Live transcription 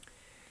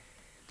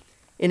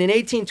In an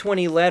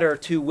 1820 letter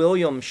to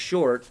William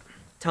Short,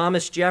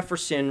 Thomas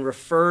Jefferson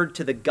referred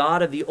to the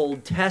God of the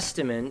Old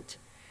Testament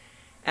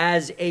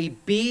as a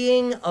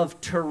being of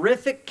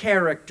terrific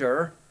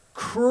character,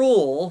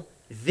 cruel,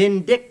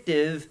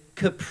 vindictive,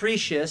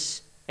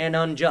 capricious, and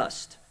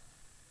unjust.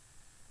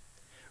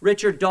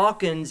 Richard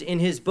Dawkins, in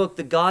his book,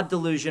 The God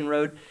Delusion,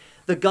 wrote,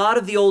 "The God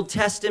of the Old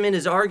Testament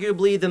is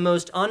arguably the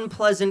most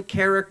unpleasant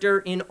character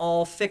in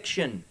all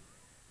fiction.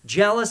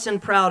 Jealous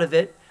and proud of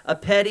it, a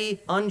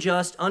petty,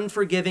 unjust,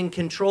 unforgiving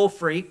control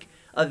freak,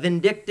 a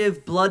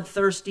vindictive,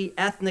 bloodthirsty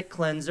ethnic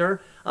cleanser,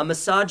 a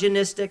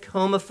misogynistic,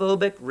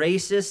 homophobic,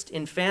 racist,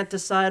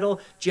 infanticidal,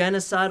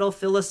 genocidal,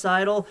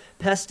 filicidal,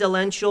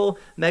 pestilential,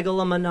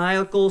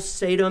 megalomaniacal,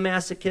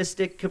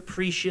 sadomasochistic,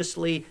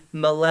 capriciously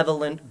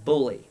malevolent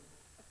bully."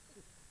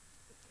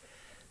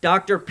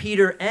 Dr.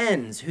 Peter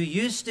Enns, who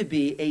used to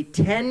be a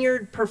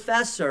tenured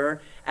professor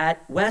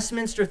at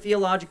Westminster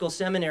Theological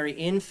Seminary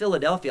in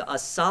Philadelphia, a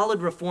solid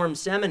Reformed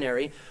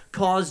seminary,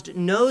 caused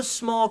no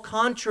small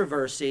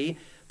controversy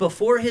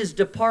before his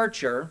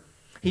departure.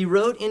 He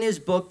wrote in his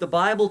book, "The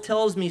Bible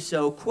Tells Me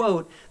So,"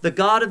 quote, "The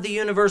God of the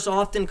universe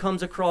often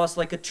comes across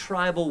like a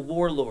tribal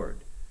warlord,"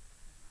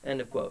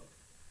 end of quote.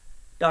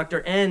 Dr.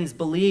 Enns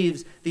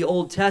believes the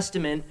Old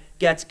Testament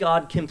gets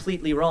God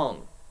completely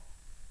wrong.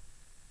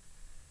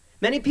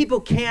 Many people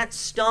can't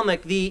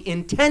stomach the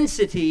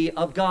intensity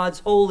of God's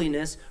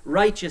holiness,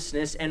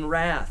 righteousness, and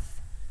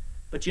wrath.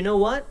 But you know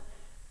what?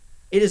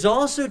 It is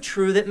also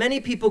true that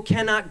many people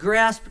cannot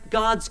grasp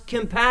God's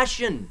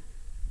compassion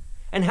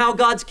and how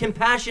God's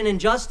compassion and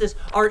justice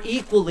are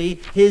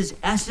equally his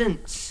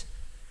essence.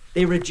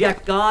 They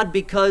reject God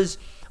because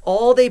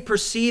all they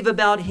perceive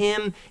about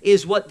him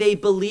is what they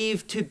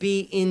believe to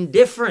be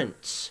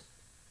indifference,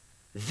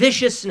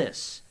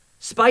 viciousness,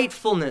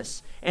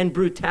 spitefulness, and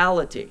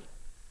brutality.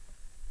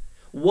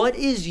 What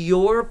is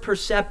your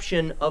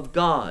perception of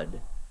God?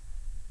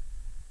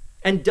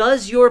 And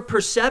does your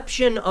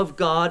perception of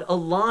God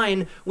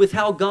align with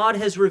how God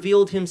has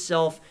revealed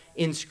himself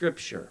in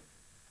Scripture?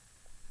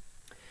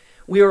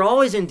 We are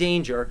always in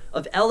danger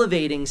of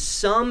elevating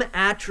some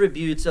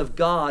attributes of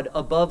God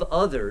above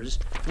others,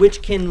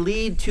 which can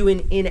lead to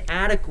an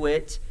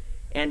inadequate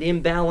and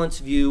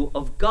imbalanced view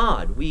of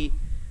God.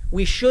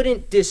 We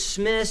shouldn't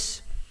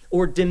dismiss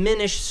or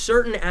diminish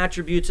certain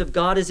attributes of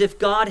God as if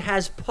God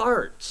has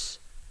parts,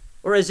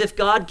 or as if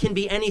God can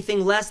be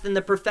anything less than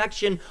the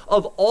perfection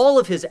of all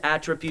of his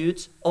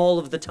attributes all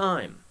of the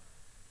time.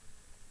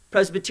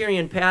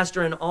 Presbyterian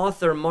pastor and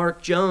author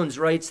Mark Jones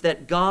writes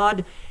that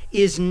God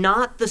is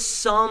not the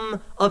sum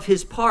of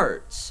his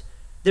parts.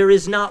 There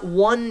is not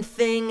one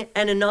thing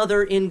and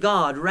another in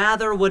God.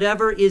 Rather,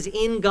 whatever is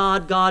in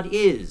God, God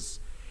is.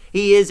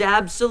 He is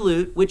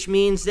absolute, which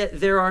means that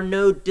there are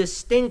no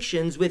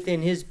distinctions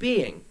within his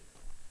being.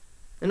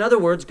 In other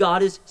words,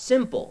 God is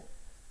simple.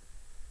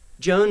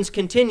 Jones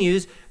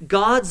continues,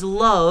 God's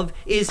love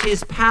is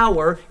his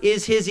power,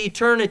 is his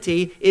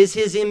eternity, is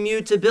his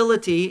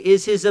immutability,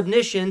 is his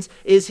omniscience,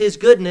 is his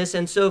goodness,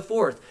 and so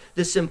forth.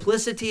 The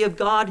simplicity of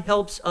God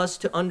helps us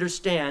to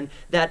understand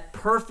that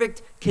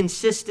perfect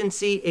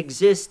consistency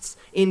exists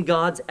in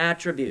God's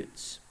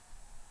attributes.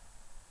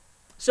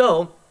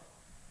 So,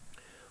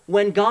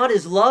 when God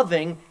is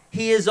loving,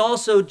 he is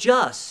also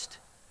just.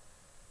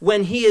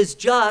 When he is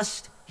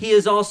just, he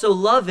is also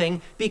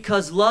loving,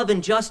 because love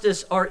and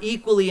justice are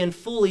equally and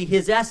fully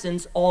his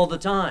essence all the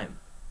time.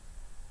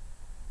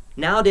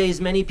 Nowadays,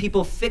 many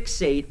people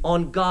fixate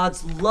on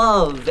God's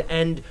love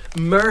and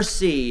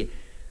mercy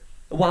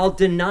while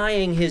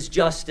denying his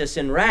justice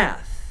and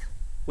wrath,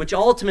 which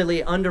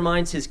ultimately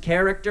undermines his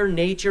character,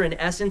 nature, and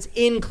essence,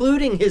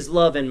 including his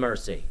love and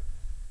mercy.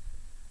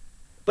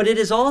 But it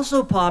is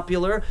also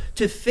popular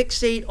to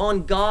fixate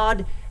on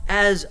God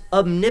as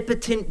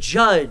omnipotent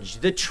judge,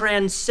 the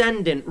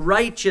transcendent,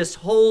 righteous,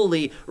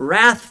 holy,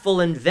 wrathful,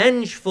 and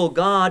vengeful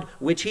God,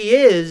 which he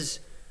is,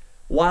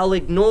 while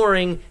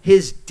ignoring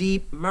his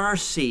deep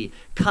mercy,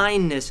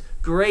 kindness,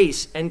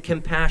 grace, and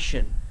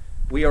compassion.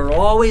 We are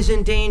always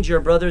in danger,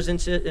 brothers and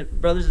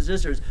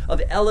sisters,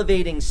 of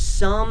elevating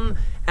some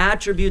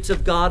attributes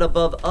of God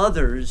above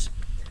others,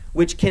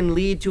 which can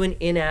lead to an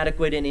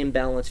inadequate and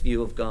imbalanced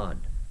view of God.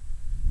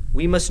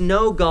 We must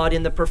know God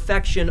in the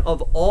perfection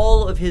of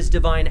all of his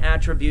divine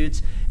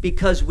attributes,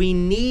 because we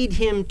need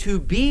him to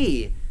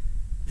be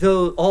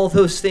all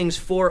those things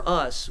for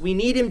us. We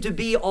need him to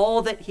be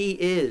all that he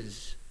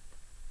is.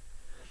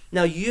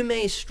 Now, you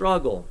may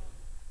struggle.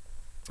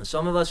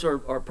 Some of us are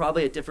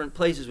probably at different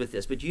places with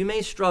this, but you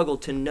may struggle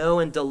to know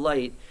and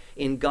delight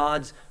in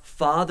God's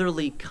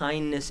fatherly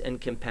kindness and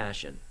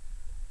compassion.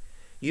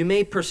 You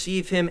may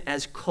perceive him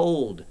as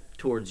cold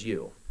towards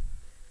you.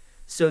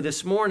 So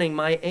this morning,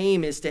 my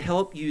aim is to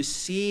help you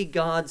see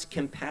God's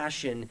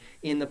compassion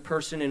in the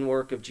person and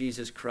work of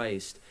Jesus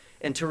Christ,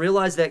 and to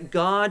realize that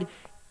God,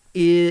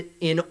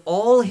 in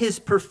all his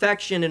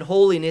perfection and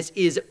holiness,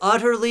 is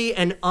utterly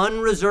and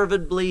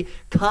unreservedly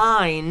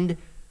kind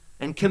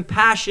and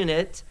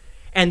compassionate,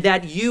 and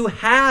that you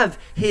have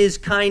his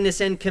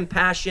kindness and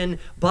compassion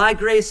by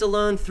grace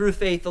alone, through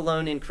faith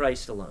alone, in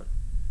Christ alone.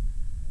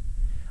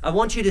 I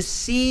want you to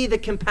see the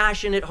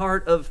compassionate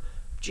heart of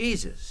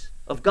Jesus,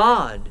 of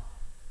God,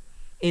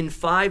 in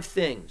 5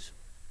 things.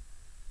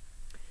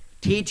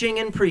 Teaching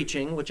and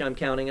preaching, which I'm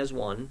counting as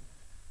 1.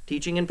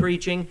 Teaching and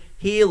preaching,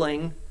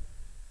 healing,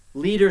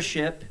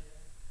 leadership,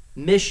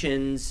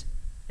 missions,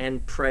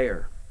 and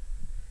prayer.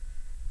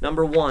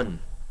 Number 1,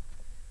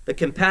 the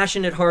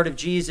compassionate heart of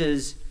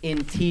Jesus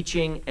in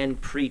teaching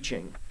and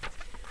preaching.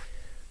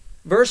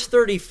 Verse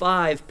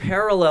 35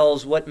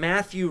 parallels what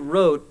Matthew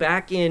wrote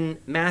back in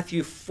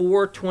Matthew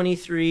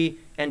 4:23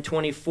 and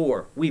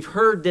 24. We've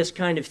heard this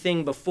kind of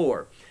thing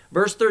before.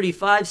 Verse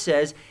 35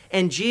 says,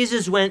 "And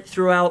Jesus went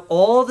throughout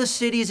all the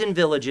cities and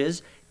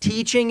villages,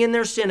 teaching in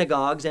their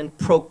synagogues and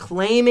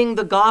proclaiming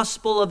the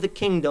gospel of the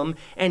kingdom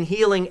and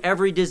healing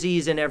every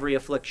disease and every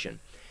affliction."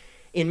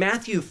 In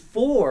Matthew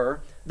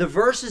 4, the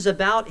verses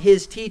about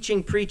his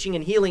teaching, preaching,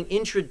 and healing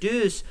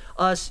introduce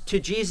us to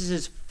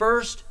Jesus'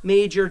 first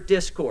major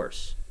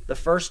discourse, the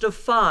first of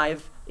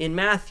 5 in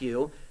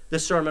Matthew, the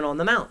Sermon on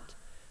the Mount.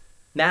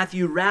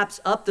 Matthew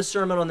wraps up the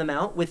Sermon on the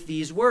Mount with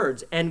these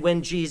words, "And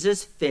when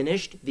Jesus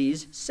finished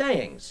these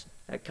sayings."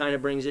 That kind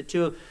of brings it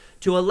to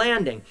a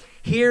landing.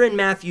 Here in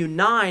Matthew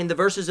 9, the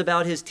verses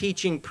about his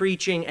teaching,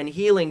 preaching, and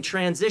healing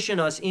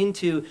transition us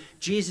into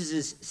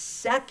Jesus'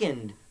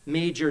 second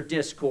major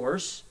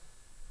discourse,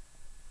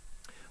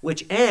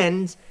 which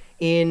ends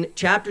in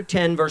chapter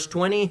 10, verse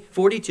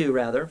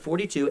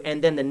 42,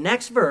 and then the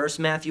next verse,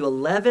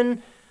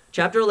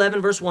 chapter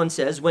 11, verse 1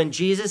 says, "When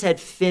Jesus had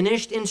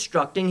finished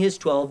instructing his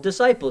 12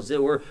 disciples."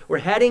 We're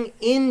heading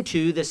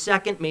into the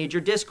second major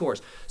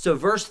discourse. So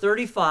verse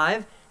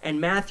 35 and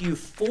Matthew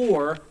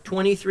 4,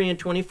 23 and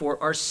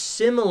 24 are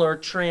similar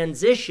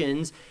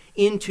transitions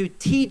into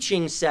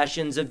teaching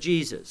sessions of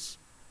Jesus.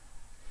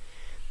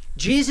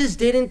 Jesus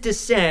didn't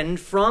descend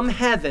from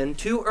heaven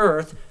to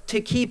earth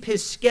to keep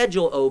his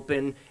schedule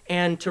open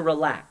and to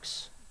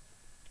relax.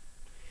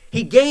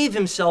 He gave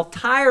himself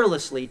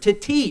tirelessly to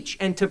teach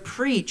and to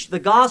preach the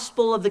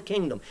gospel of the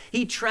kingdom.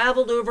 He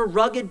traveled over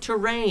rugged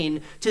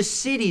terrain to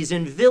cities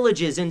and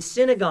villages and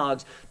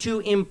synagogues to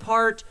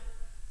impart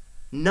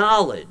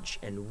knowledge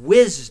and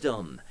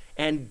wisdom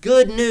and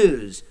good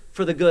news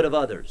for the good of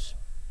others.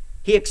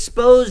 He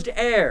exposed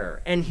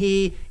error and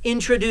he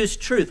introduced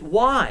truth.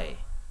 Why?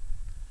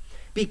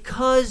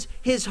 Because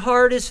his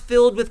heart is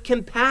filled with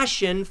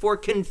compassion for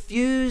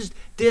confused,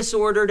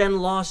 disordered,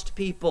 and lost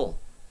people.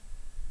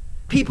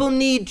 People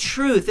need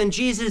truth, and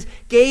Jesus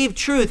gave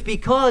truth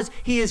because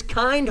he is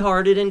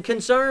kind-hearted and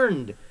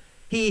concerned.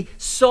 He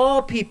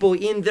saw people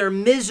in their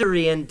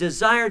misery and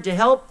desired to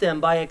help them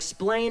by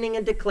explaining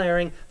and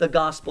declaring the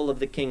gospel of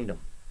the kingdom.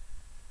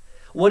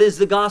 What is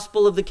the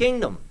gospel of the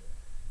kingdom?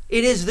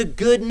 It is the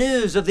good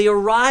news of the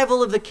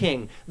arrival of the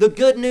king, the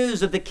good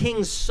news of the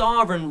king's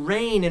sovereign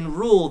reign and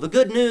rule, the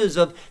good news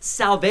of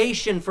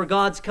salvation for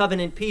God's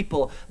covenant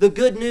people, the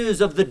good news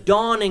of the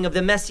dawning of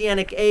the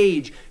messianic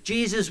age.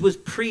 Jesus was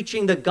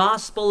preaching the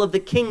gospel of the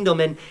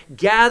kingdom and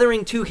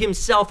gathering to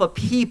himself a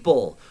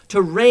people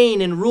to reign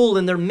and rule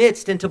in their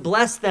midst and to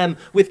bless them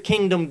with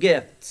kingdom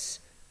gifts.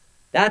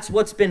 That's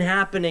what's been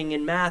happening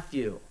in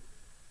Matthew.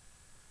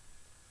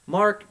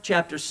 Mark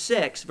chapter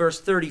 6, verse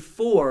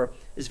 34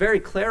 is very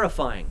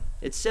clarifying.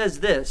 It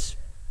says this: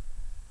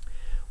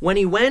 "When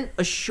he went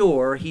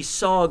ashore, he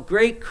saw a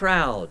great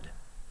crowd,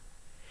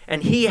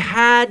 and he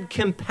had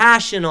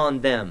compassion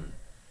on them,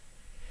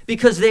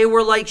 because they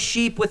were like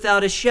sheep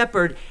without a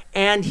shepherd,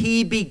 and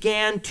he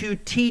began to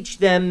teach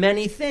them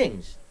many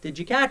things." Did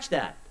you catch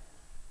that?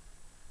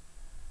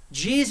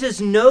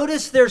 Jesus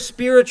noticed their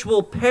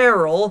spiritual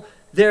peril,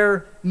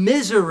 their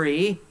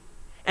misery,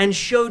 and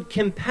showed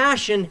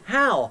compassion.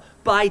 How?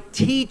 By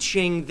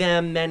teaching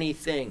them many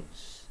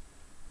things.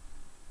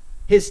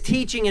 His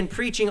teaching and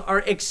preaching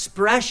are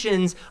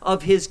expressions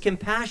of his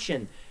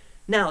compassion.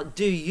 Now,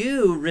 do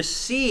you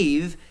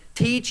receive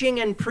teaching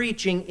and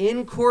preaching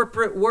in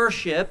corporate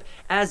worship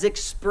as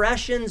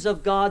expressions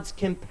of God's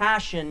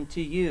compassion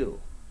to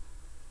you?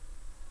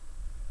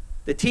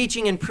 The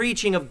teaching and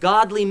preaching of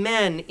godly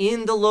men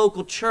in the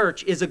local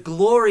church is a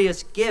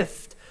glorious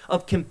gift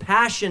of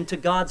compassion to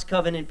God's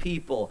covenant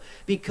people,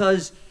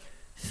 because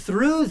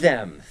through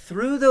them,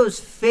 through those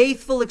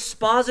faithful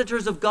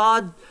expositors of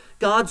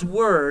God's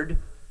word,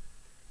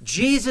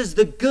 Jesus,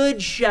 the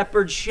good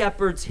shepherd,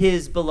 shepherds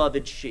his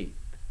beloved sheep.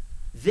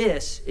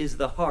 This is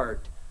the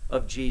heart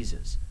of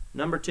Jesus.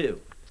 Number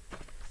 2,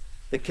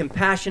 the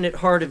compassionate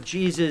heart of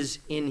Jesus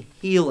in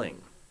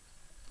healing.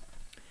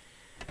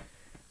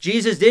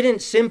 Jesus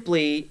didn't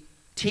simply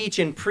teach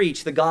and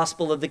preach the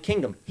gospel of the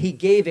kingdom. He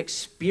gave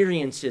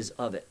experiences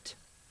of it.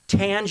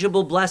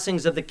 Tangible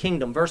blessings of the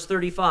kingdom. Verse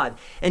 35,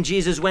 "And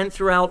Jesus went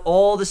throughout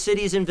all the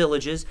cities and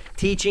villages,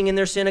 teaching in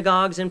their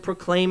synagogues and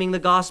proclaiming the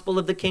gospel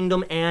of the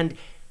kingdom and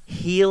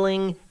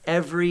healing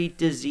every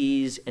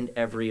disease and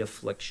every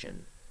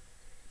affliction."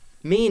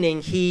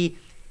 Meaning he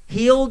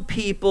healed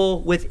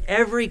people with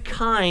every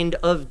kind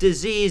of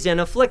disease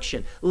and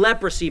affliction.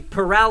 Leprosy,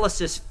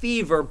 paralysis,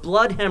 fever,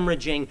 blood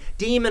hemorrhaging,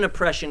 demon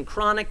oppression,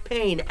 chronic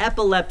pain,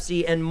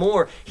 epilepsy, and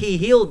more. He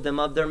healed them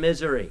of their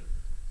misery.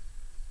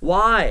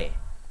 Why?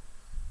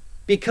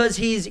 Because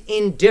he's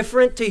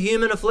indifferent to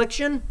human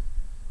affliction?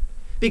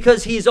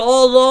 Because he's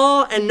all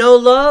law and no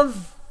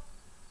love?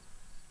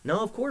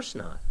 No, of course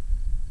not.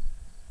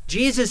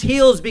 Jesus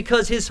heals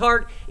because his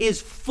heart is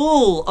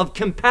full of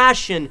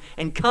compassion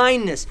and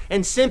kindness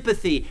and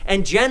sympathy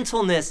and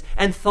gentleness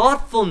and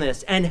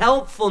thoughtfulness and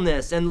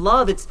helpfulness and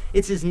love.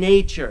 It's his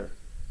nature.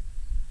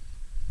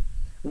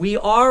 We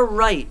are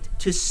right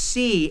to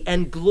see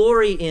and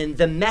glory in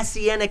the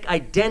messianic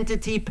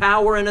identity,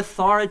 power, and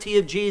authority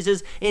of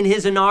Jesus in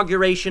his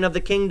inauguration of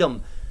the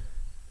kingdom.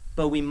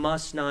 But we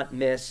must not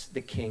miss the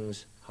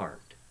king's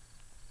heart.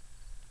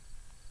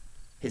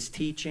 His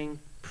teaching,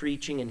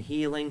 preaching, and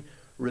healing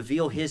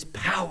reveal his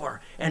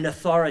power and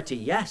authority.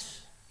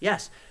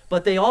 Yes,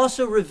 but they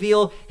also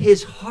reveal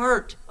his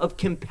heart of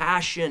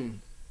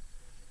compassion.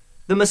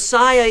 The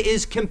Messiah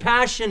is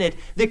compassionate.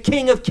 The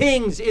King of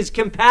Kings is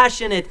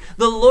compassionate.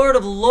 The Lord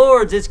of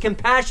Lords is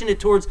compassionate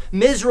towards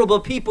miserable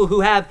people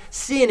who have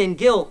sin and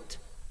guilt.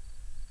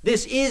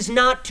 This is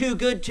not too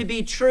good to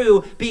be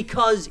true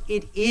because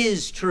it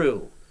is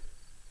true.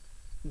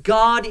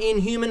 God in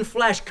human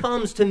flesh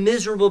comes to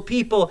miserable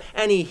people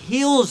and he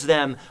heals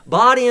them,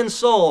 body and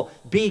soul,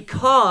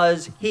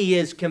 because he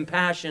is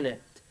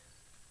compassionate.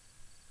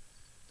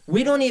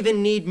 We don't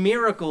even need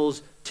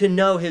miracles to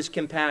know his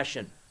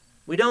compassion.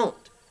 We don't.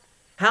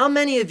 How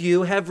many of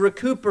you have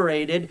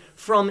recuperated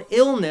from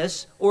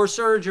illness or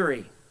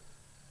surgery?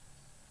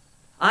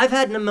 I've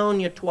had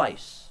pneumonia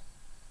twice.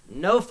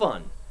 No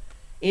fun.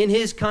 In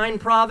his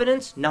kind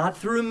providence, not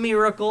through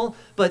miracle,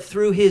 but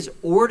through his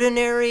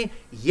ordinary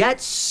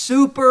yet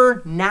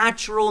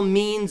supernatural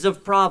means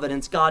of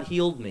providence, God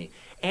healed me.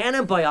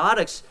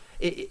 Antibiotics,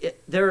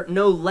 they're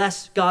no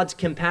less God's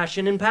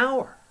compassion and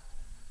power.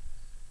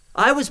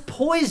 I was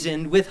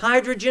poisoned with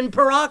hydrogen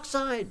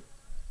peroxide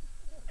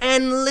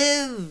and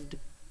lived.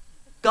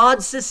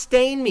 God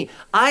sustained me.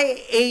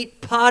 I ate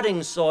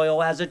potting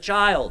soil as a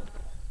child.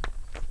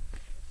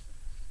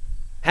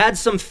 Had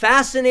some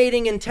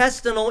fascinating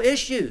intestinal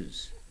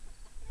issues.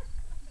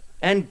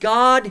 And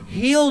God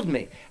healed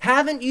me.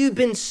 Haven't you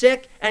been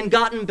sick and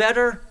gotten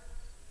better?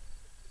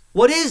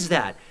 What is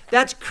that?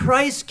 That's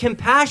Christ's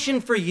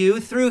compassion for you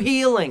through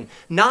healing,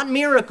 not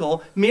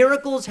miracle.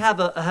 Miracles have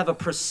a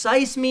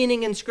precise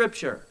meaning in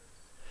Scripture,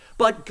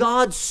 but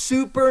God's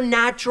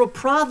supernatural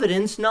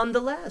providence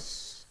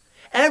nonetheless.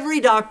 Every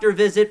doctor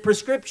visit,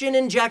 prescription,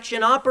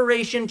 injection,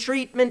 operation,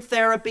 treatment,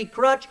 therapy,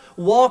 crutch,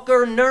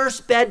 walker,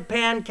 nurse,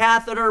 bedpan,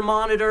 catheter,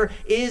 monitor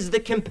is the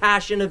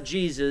compassion of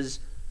Jesus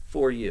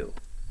for you.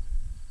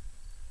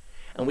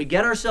 And we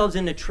get ourselves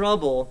into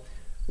trouble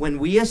when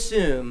we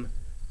assume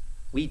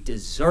we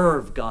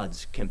deserve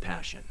God's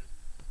compassion.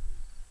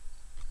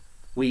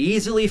 We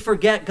easily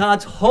forget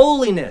God's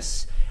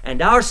holiness and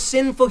our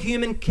sinful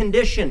human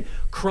condition.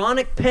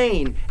 Chronic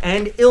pain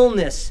and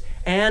illness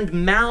and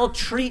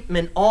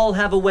maltreatment all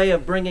have a way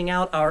of bringing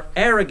out our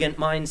arrogant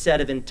mindset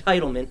of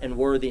entitlement and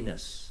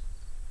worthiness.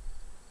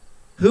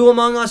 Who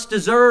among us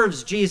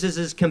deserves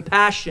Jesus'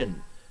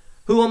 compassion?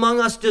 Who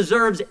among us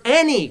deserves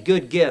any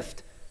good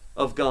gift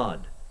of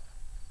God?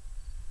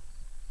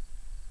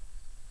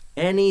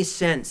 Any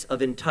sense of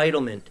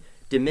entitlement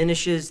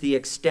diminishes the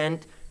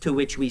extent to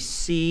which we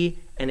see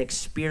and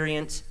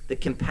experience the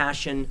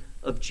compassion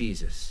of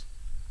Jesus.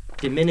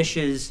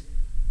 Diminishes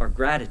our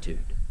gratitude.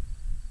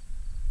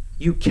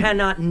 You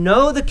cannot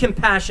know the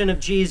compassion of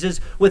Jesus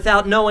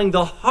without knowing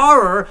the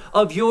horror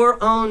of your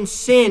own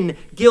sin,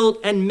 guilt,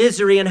 and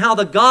misery, and how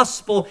the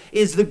gospel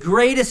is the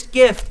greatest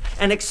gift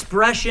and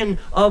expression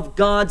of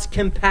God's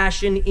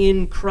compassion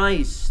in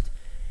Christ.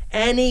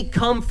 Any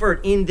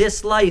comfort in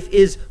this life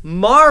is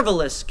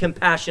marvelous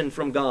compassion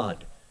from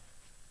God,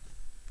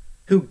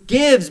 who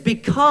gives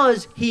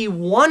because he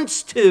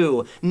wants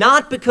to,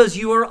 not because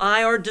you or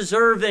I are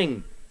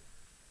deserving.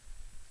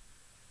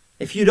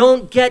 If you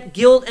don't get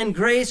guilt and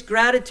grace,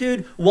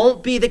 gratitude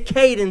won't be the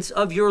cadence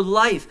of your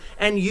life,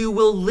 and you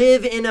will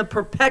live in a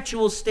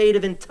perpetual state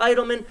of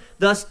entitlement,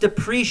 thus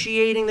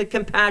depreciating the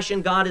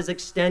compassion God has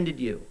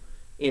extended you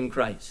in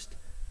Christ.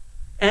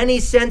 Any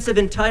sense of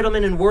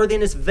entitlement and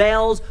worthiness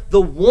veils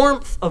the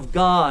warmth of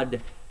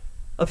God,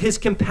 of his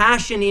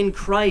compassion in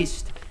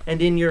Christ and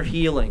in your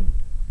healing.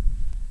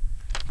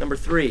 Number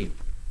 3,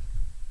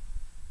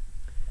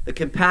 the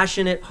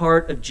compassionate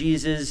heart of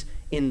Jesus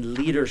in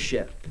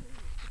leadership.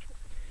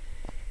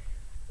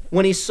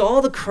 When he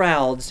saw the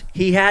crowds,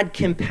 he had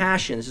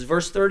compassion. This is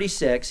verse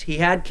 36. He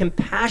had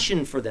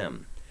compassion for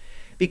them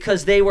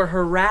because they were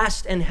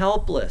harassed and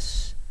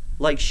helpless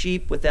like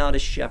sheep without a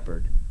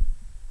shepherd.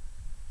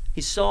 He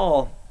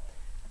saw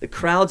the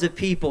crowds of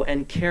people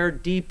and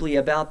cared deeply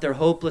about their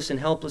hopeless and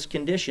helpless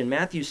condition.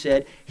 Matthew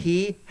said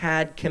he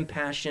had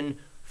compassion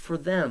for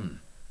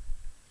them.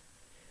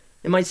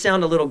 It might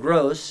sound a little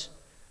gross,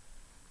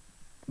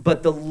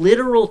 but the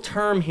literal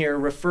term here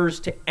refers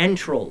to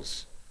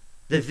entrails,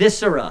 the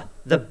viscera,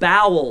 the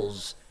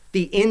bowels,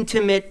 the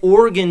intimate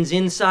organs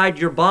inside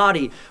your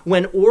body.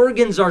 When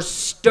organs are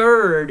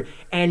stirred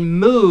and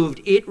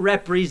moved, it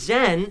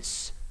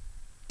represents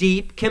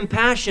deep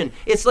compassion.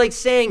 It's like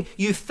saying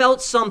you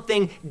felt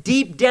something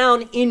deep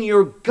down in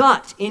your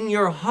gut, in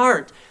your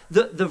heart.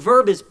 The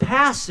verb is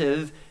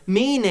passive,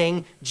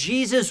 meaning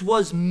Jesus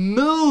was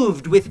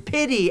moved with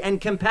pity and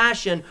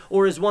compassion,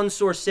 or as one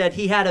source said,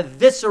 he had a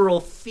visceral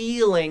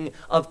feeling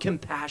of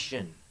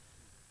compassion.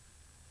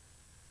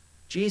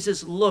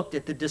 Jesus looked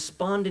at the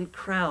despondent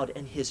crowd,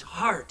 and his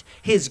heart,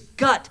 his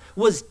gut,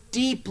 was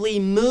deeply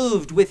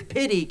moved with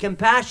pity,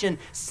 compassion,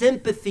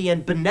 sympathy,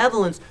 and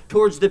benevolence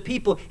towards the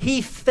people.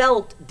 He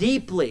felt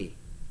deeply.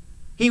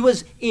 He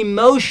was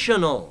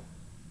emotional.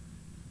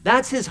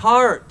 That's his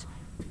heart.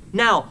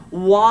 Now,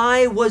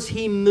 why was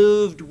he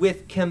moved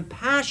with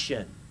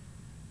compassion?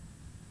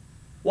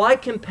 Why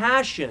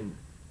compassion?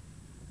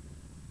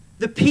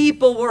 The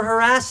people were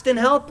harassed and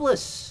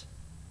helpless.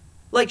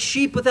 Like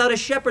sheep without a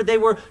shepherd, they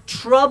were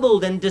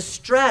troubled and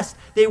distressed.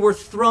 They were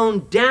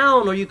thrown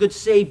down, or you could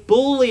say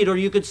bullied, or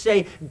you could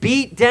say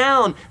beat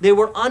down. They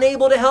were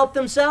unable to help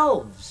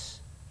themselves.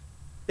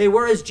 They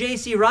were, as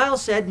J.C. Ryle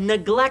said,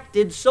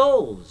 neglected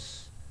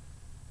souls.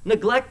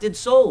 Neglected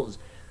souls.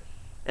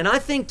 And I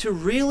think to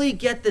really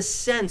get the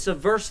sense of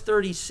verse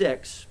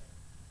 36,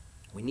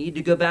 we need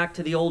to go back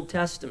to the Old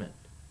Testament.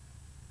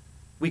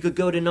 We could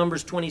go to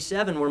Numbers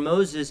 27, where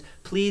Moses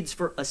pleads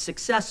for a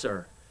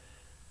successor,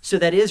 so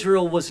that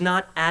Israel was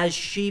not as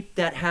sheep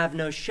that have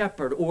no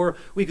shepherd. Or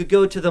we could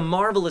go to the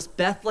marvelous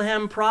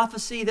Bethlehem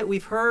prophecy that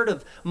we've heard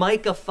of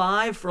Micah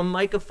 5, from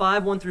Micah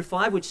 5, 1 through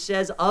 5, which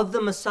says of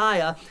the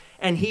Messiah,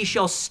 and he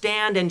shall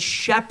stand and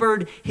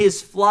shepherd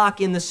his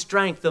flock in the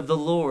strength of the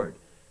Lord.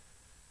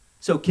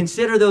 So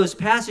consider those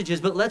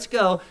passages, but let's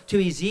go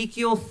to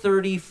Ezekiel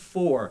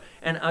 34.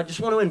 And I just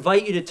want to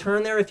invite you to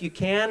turn there if you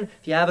can.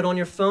 If you have it on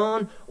your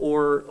phone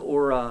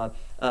or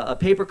a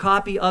paper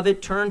copy of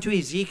it, turn to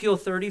Ezekiel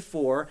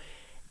 34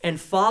 and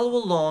follow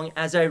along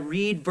as I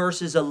read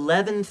verses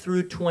 11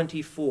 through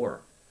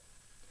 24.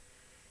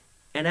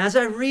 And as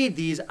I read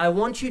these, I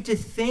want you to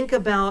think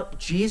about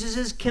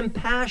Jesus'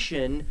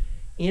 compassion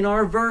in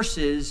our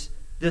verses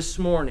this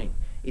morning.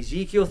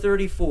 Ezekiel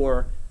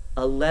 34,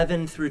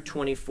 11 through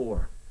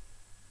 24.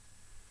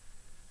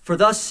 For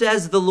thus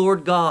says the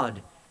Lord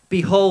God,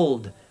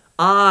 behold,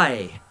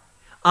 I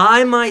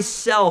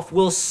myself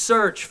will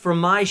search for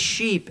my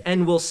sheep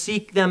and will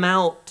seek them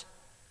out.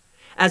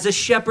 As a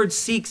shepherd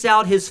seeks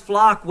out his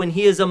flock when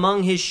he is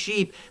among his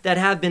sheep that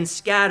have been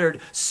scattered,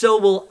 so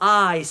will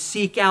I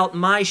seek out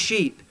my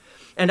sheep,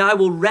 and I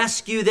will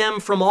rescue them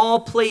from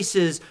all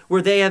places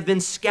where they have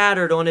been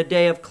scattered on a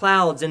day of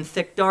clouds and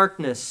thick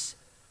darkness.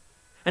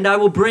 And I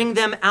will bring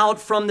them out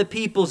from the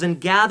peoples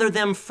and gather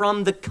them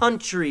from the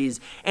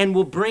countries and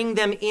will bring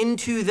them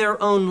into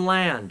their own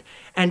land.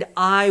 And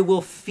I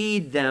will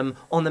feed them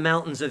on the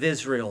mountains of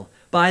Israel,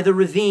 by the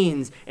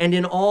ravines and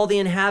in all the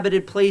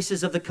inhabited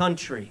places of the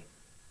country.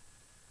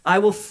 I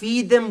will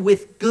feed them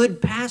with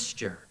good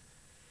pasture.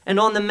 And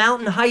on the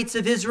mountain heights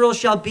of Israel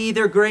shall be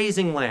their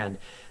grazing land.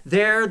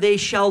 There they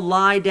shall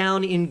lie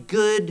down in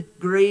good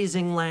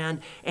grazing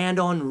land, and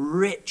on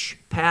rich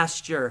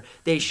pasture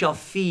they shall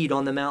feed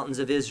on the mountains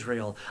of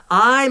Israel.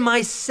 I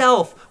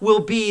myself will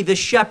be the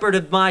shepherd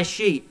of my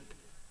sheep,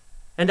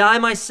 and I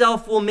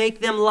myself will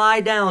make them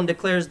lie down,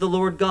 declares the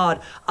Lord God.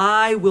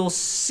 I will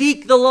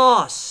seek the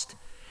lost,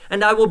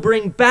 and I will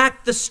bring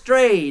back the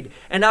strayed,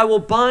 and I will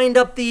bind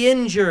up the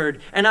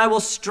injured, and I will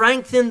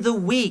strengthen the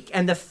weak,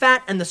 and the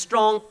fat and the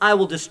strong I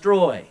will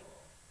destroy.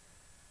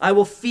 I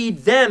will feed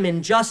them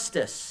in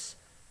justice.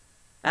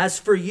 As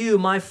for you,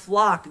 my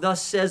flock,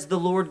 thus says the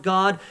Lord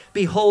God,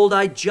 behold,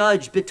 I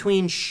judge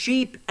between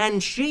sheep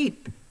and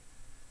sheep,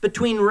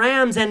 between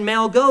rams and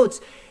male goats.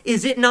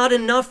 Is it not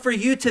enough for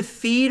you to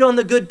feed on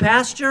the good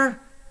pasture,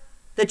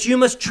 that you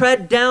must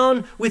tread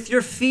down with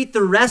your feet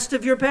the rest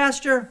of your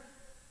pasture,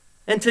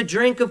 and to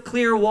drink of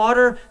clear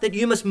water, that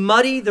you must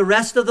muddy the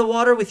rest of the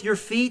water with your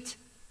feet?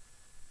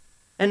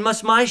 And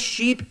must my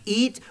sheep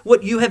eat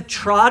what you have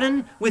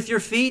trodden with your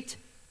feet,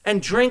 and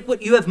drink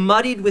what you have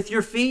muddied with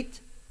your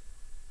feet?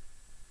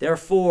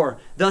 Therefore,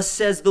 thus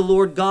says the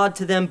Lord God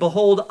to them,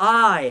 behold,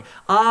 I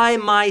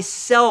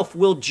myself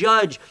will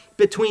judge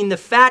between the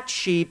fat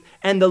sheep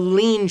and the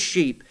lean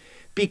sheep,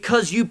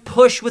 because you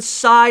push with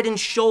side and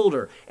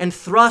shoulder and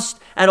thrust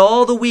at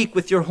all the weak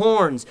with your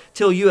horns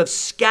till you have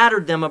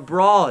scattered them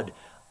abroad.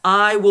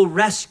 I will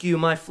rescue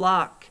my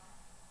flock.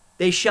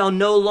 They shall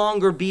no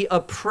longer be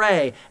a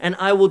prey, and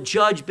I will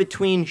judge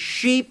between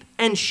sheep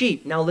and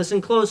sheep. Now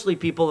listen closely,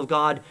 people of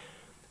God.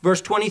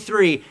 Verse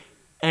 23,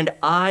 and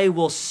I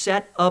will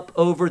set up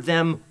over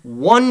them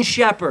one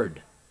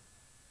shepherd,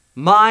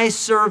 my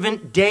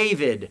servant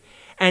David,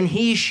 and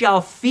he shall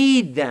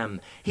feed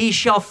them. He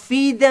shall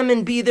feed them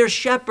and be their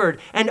shepherd.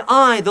 And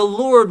I, the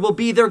Lord, will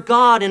be their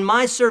God, and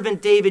my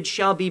servant David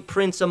shall be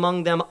prince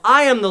among them.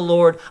 I am the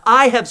Lord,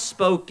 I have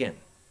spoken.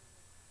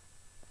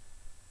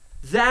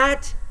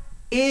 That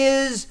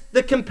is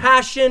the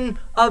compassion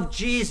of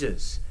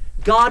Jesus.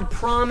 God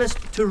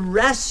promised to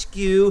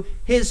rescue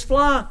his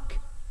flock.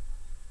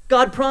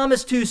 God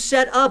promised to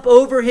set up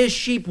over his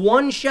sheep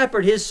one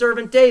shepherd, his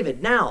servant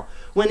David. Now,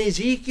 when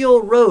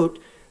Ezekiel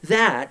wrote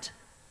that,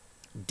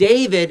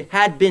 David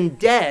had been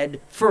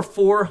dead for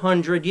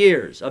 400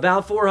 years,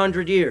 about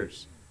 400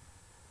 years.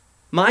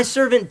 My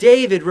servant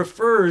David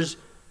refers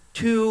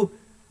to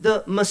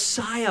the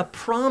Messiah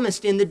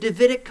promised in the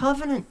Davidic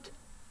covenant.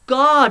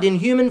 God in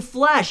human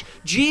flesh,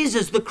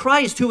 Jesus the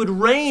Christ, who would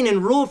reign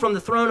and rule from the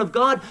throne of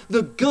God,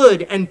 the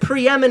good and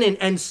preeminent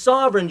and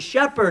sovereign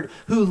shepherd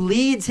who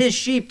leads his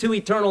sheep to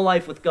eternal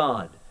life with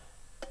God.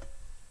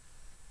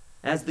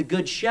 As the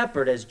good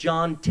shepherd, as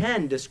John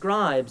 10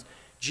 describes,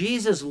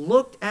 Jesus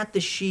looked at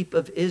the sheep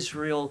of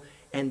Israel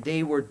and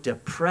they were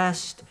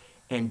depressed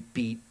and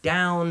beat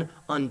down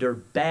under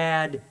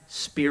bad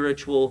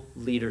spiritual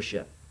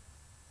leadership.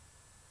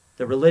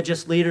 The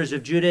religious leaders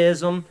of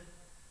Judaism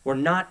were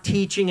not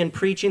teaching and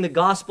preaching the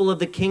gospel of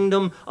the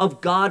kingdom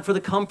of God for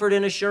the comfort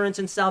and assurance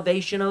and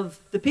salvation of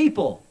the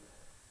people.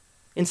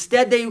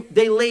 Instead,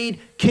 they laid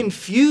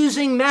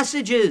confusing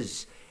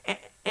messages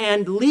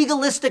and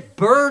legalistic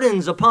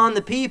burdens upon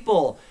the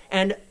people,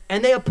 and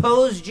they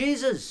opposed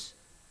Jesus.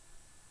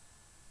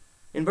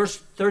 In verse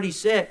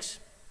 36,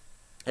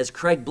 as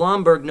Craig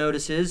Blomberg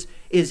notices,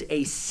 is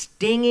a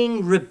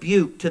stinging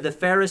rebuke to the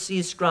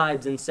Pharisees,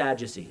 scribes, and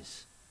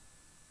Sadducees.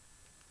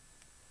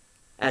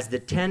 As the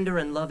tender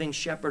and loving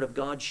shepherd of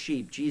God's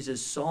sheep,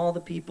 Jesus saw the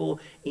people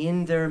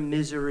in their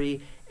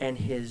misery, and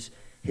his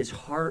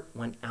heart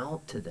went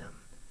out to them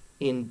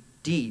in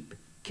deep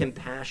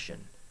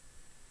compassion.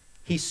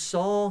 He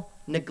saw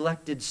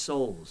neglected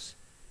souls,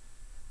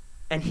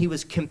 and he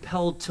was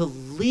compelled to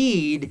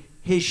lead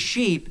his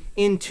sheep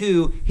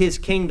into his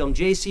kingdom.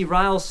 J.C.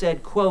 Ryle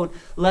said, quote,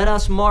 "Let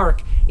us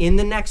mark in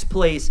the next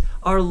place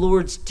our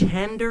Lord's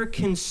tender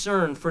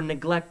concern for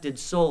neglected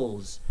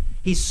souls.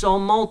 He saw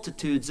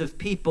multitudes of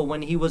people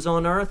when he was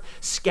on earth,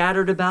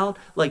 scattered about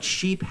like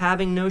sheep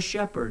having no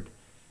shepherd.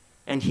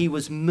 And he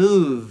was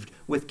moved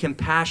with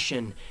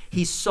compassion.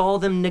 He saw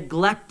them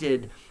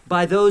neglected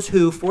by those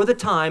who, for the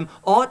time,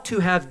 ought to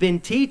have been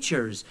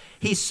teachers.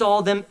 He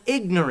saw them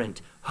ignorant,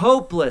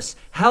 hopeless,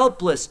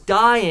 helpless,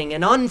 dying,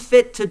 and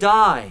unfit to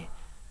die.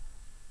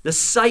 The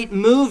sight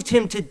moved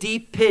him to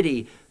deep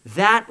pity.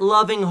 That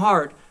loving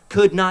heart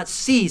could not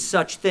see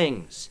such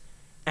things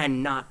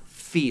and not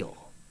feel."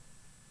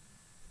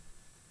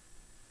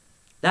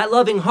 That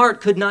loving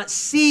heart could not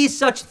see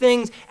such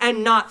things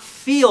and not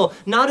feel.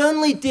 Not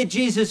only did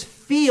Jesus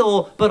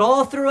feel, but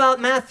all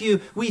throughout Matthew,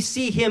 we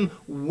see him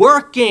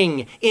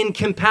working in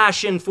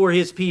compassion for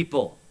his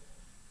people.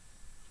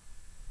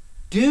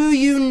 Do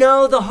you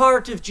know the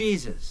heart of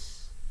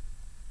Jesus?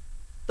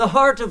 The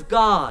heart of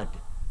God?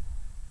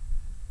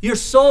 Your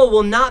soul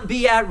will not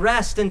be at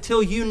rest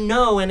until you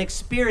know and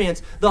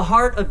experience the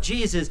heart of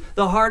Jesus,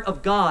 the heart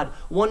of God.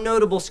 One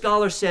notable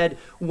scholar said,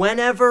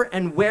 whenever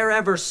and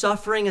wherever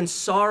suffering and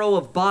sorrow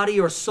of body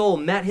or soul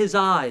met his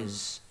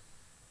eyes,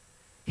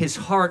 his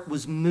heart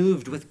was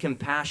moved with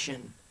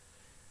compassion.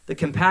 The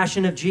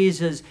compassion of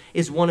Jesus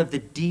is one of the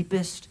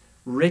deepest,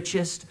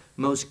 richest,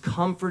 most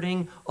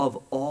comforting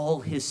of all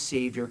his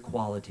Savior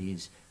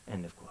qualities.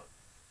 End of quote.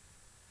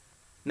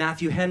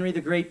 Matthew Henry,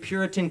 the great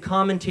Puritan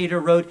commentator,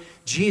 wrote,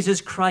 "Jesus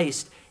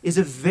Christ is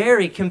a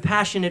very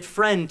compassionate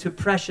friend to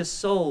precious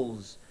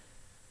souls.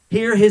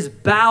 Here his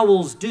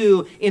bowels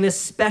do in a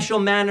special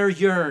manner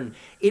yearn.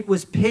 It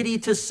was pity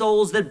to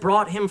souls that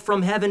brought him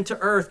from heaven to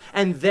earth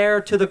and there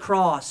to the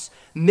cross.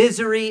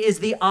 Misery is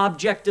the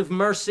object of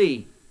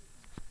mercy.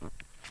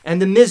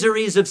 And the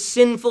miseries of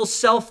sinful,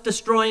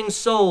 self-destroying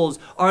souls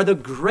are the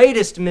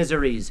greatest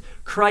miseries.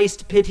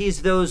 Christ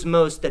pities those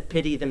most that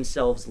pity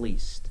themselves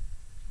least."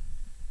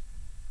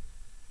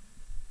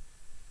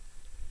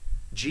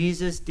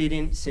 Jesus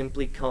didn't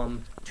simply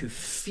come to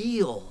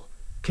feel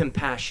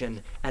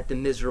compassion at the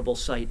miserable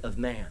sight of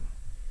man.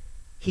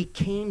 He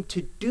came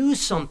to do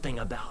something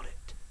about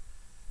it.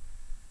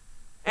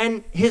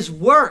 And his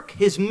work,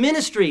 his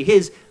ministry,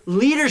 his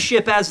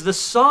leadership as the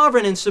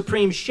sovereign and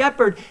supreme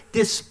shepherd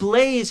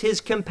displays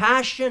his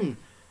compassion.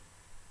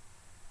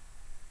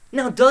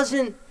 Now,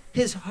 doesn't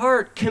his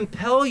heart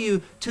compel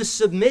you to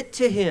submit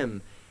to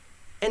him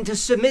and to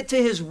submit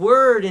to his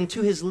word and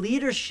to his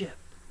leadership?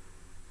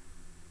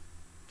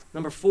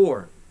 Number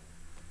 4,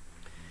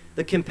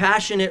 the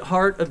compassionate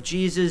heart of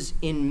Jesus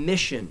in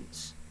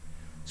missions.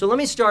 So let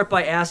me start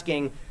by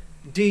asking,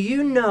 do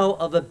you know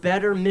of a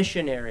better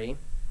missionary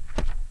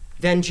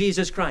than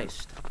Jesus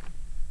Christ?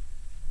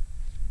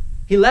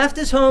 He left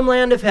his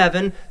homeland of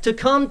heaven to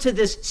come to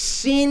this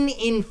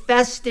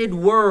sin-infested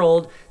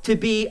world to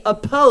be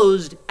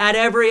opposed at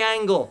every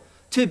angle,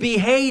 to be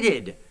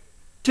hated,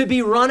 to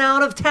be run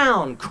out of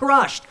town,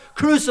 crushed,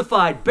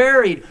 crucified,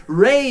 buried,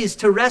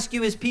 raised to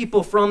rescue his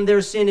people from their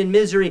sin and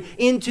misery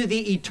into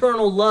the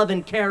eternal love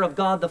and care of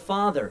God the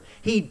Father.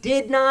 He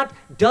did not,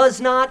 does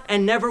not,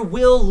 and never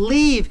will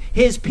leave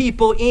his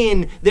people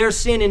in their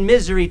sin and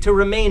misery to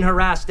remain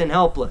harassed and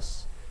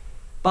helpless.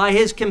 By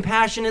his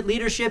compassionate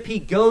leadership, he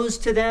goes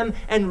to them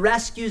and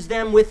rescues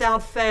them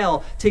without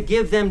fail to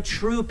give them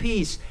true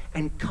peace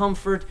and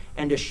comfort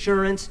and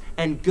assurance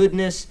and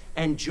goodness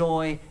and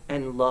joy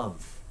and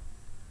love.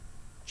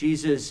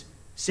 Jesus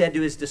said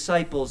to his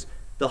disciples,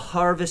 "The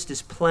harvest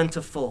is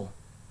plentiful,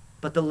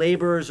 but the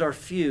laborers are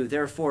few.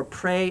 Therefore,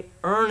 pray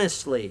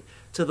earnestly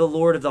to the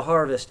Lord of the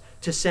harvest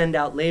to send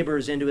out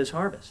laborers into his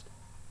harvest.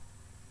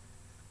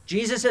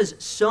 Jesus has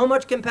so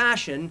much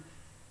compassion,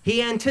 he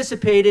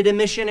anticipated a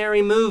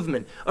missionary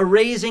movement, a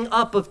raising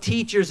up of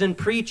teachers and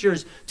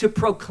preachers to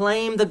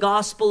proclaim the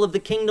gospel of the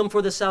kingdom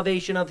for the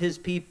salvation of his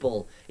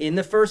people in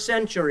the first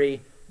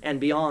century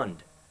and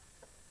beyond.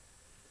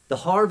 The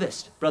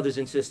harvest, brothers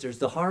and sisters,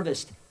 the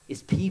harvest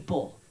is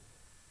people.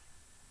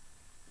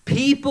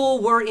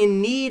 People were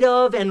in need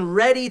of and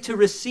ready to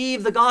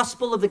receive the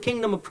gospel of the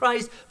kingdom of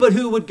Christ, but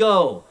who would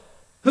go?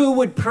 Who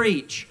would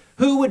preach?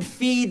 Who would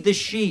feed the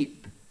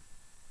sheep?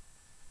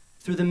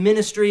 Through the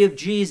ministry of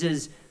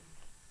Jesus,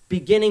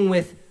 beginning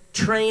with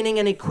training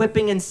and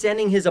equipping and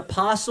sending his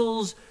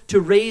apostles to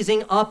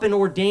raising up and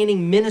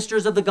ordaining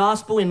ministers of the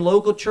gospel in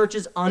local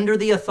churches under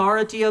the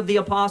authority of the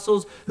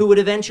apostles who would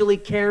eventually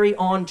carry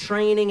on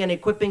training and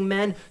equipping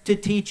men to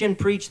teach and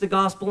preach the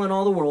gospel in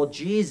all the world.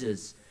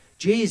 Jesus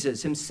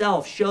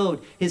himself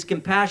showed his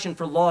compassion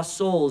for lost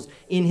souls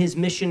in his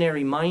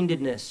missionary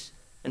mindedness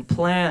and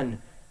plan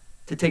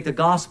to take the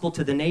gospel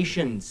to the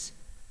nations.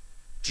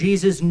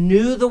 Jesus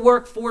knew the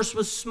workforce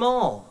was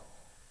small,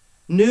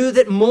 knew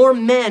that more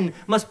men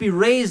must be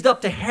raised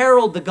up to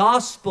herald the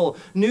gospel,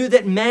 knew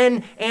that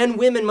men and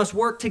women must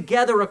work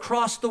together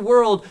across the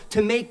world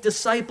to make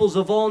disciples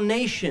of all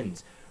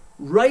nations.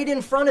 Right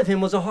in front of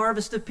him was a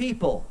harvest of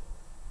people,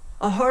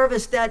 a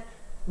harvest that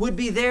would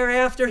be there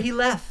after he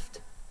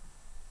left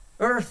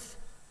earth.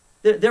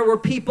 There were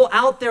people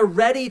out there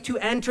ready to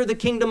enter the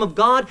kingdom of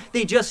God.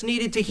 They just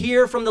needed to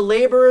hear from the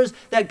laborers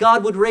that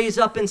God would raise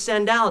up and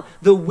send out.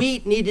 The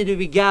wheat needed to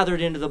be gathered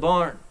into the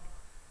barn.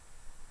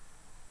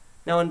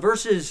 Now in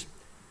verses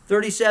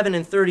 37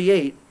 and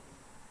 38,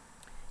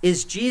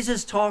 is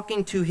Jesus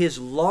talking to his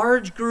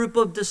large group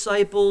of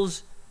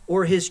disciples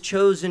or his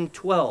chosen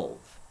 12?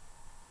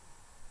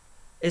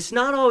 It's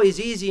not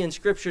always easy in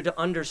Scripture to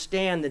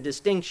understand the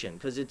distinction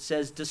because it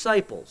says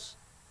disciples.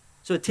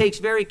 So it takes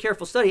very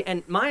careful study.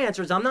 And my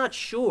answer is I'm not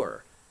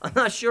sure. I'm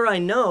not sure I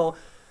know.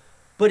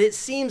 But it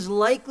seems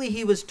likely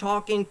he was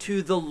talking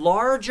to the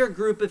larger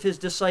group of his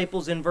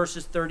disciples in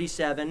verses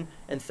 37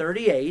 and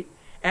 38,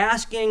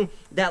 asking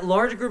that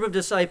larger group of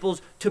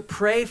disciples to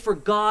pray for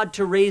God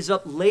to raise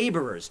up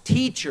laborers,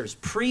 teachers,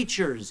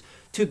 preachers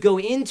to go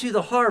into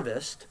the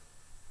harvest.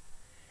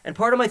 And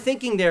part of my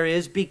thinking there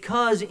is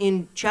because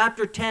in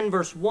chapter 10,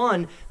 verse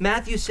 1,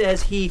 Matthew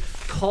says he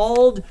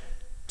called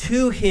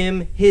to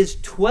him his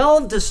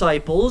 12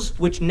 disciples,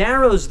 which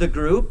narrows the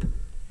group,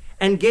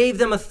 and gave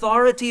them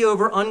authority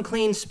over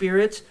unclean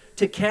spirits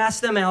to cast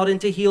them out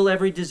and to heal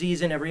every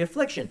disease and every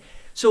affliction.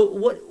 So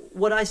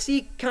what I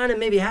see kind of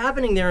maybe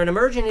happening there and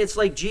emerging, it's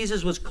like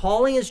Jesus was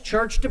calling his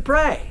church to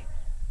pray.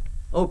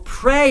 Oh,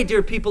 pray,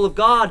 dear people of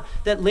God,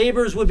 that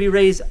laborers would be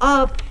raised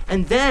up.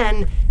 And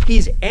then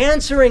he's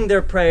answering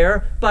their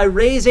prayer by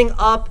raising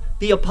up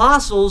the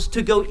apostles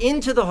to go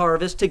into the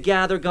harvest to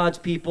gather God's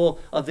people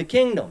of the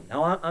kingdom.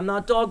 Now, I'm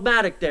not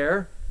dogmatic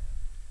there,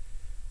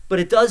 but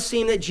it does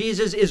seem that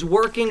Jesus is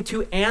working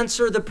to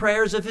answer the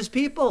prayers of his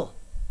people.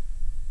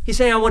 He's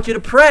saying, I want you to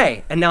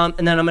pray, and then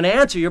I'm going to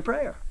answer your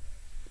prayer.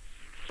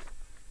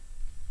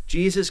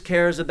 Jesus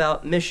cares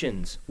about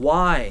missions.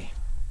 Why?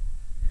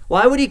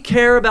 Why would he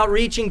care about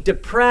reaching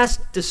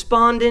depressed,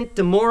 despondent,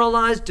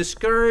 demoralized,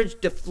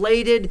 discouraged,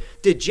 deflated,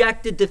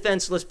 dejected,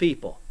 defenseless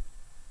people?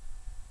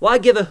 Why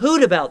give a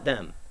hoot about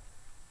them?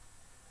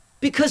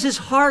 Because his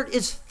heart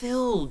is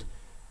filled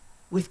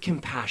with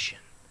compassion.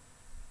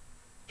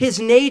 His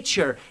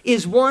nature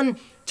is one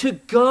to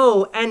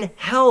go and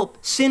help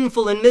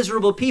sinful and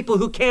miserable people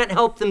who can't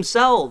help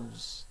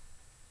themselves.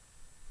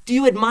 Do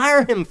you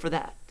admire him for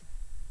that?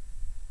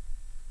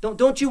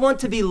 Don't you want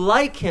to be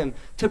like him,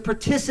 to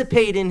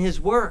participate in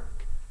his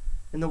work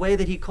in the way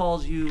that he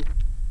calls you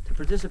to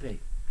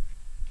participate?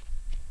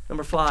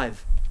 Number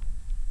 5,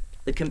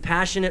 the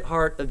compassionate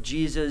heart of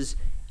Jesus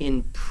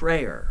in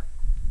prayer.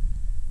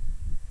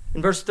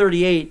 In verse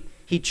 38,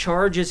 he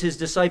charges his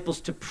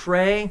disciples to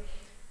pray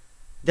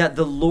that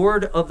the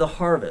Lord of the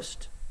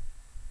harvest,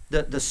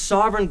 the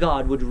sovereign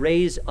God, would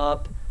raise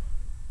up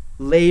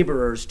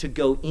laborers to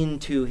go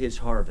into his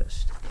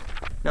harvest.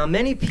 Now,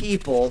 many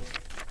people,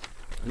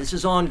 and this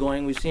is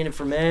ongoing, we've seen it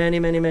for many,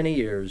 many, many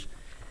years,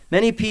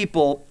 many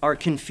people are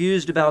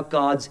confused about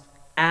God's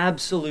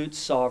absolute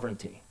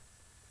sovereignty.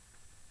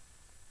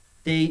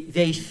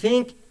 They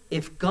think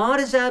if God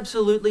is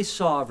absolutely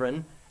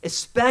sovereign,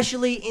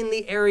 especially in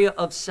the area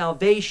of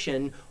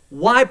salvation,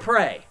 why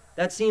pray?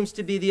 That seems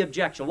to be the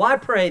objection. Why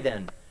pray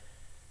then?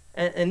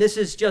 And this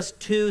is just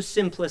too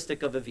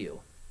simplistic of a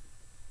view.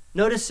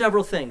 Notice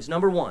several things.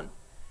 Number 1,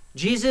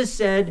 Jesus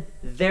said,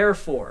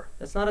 therefore.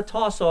 That's not a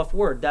toss-off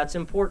word. That's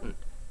important.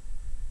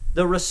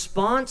 The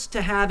response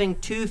to having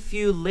too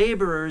few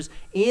laborers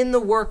in the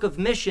work of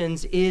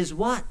missions is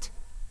what?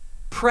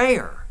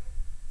 Prayer.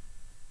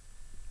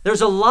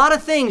 There's a lot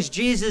of things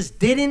Jesus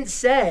didn't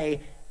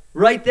say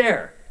right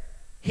there.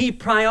 He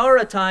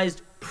prioritized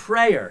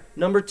prayer.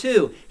 Number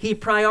 2, he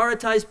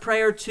prioritized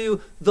prayer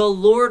to the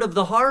Lord of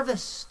the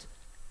harvest.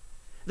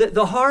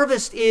 The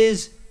harvest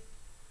is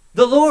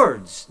the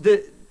Lord's.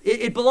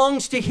 It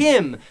belongs to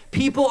Him.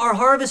 People are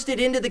harvested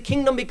into the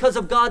kingdom because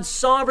of God's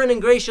sovereign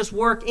and gracious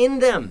work in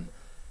them.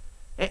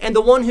 And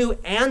the one who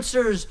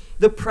answers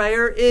the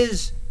prayer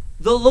is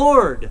the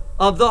Lord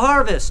of the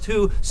harvest,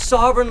 who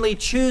sovereignly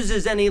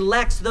chooses and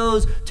elects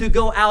those to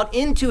go out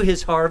into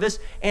His harvest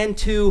and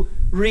to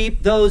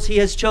reap those He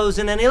has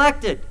chosen and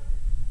elected.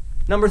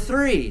 Number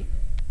 3,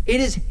 it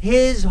is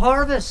His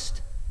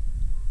harvest.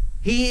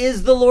 He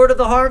is the Lord of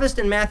the harvest,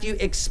 and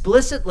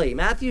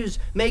Matthew's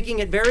making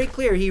it very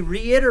clear. He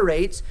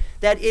reiterates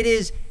that it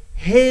is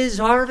His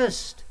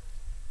harvest.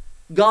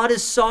 God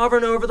is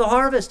sovereign over the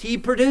harvest. He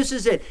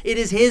produces it. It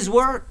is His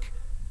work.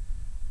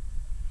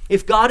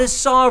 If God is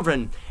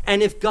sovereign,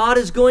 and if God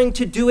is going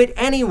to do it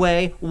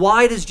anyway,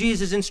 why does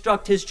Jesus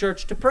instruct His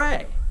church to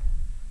pray?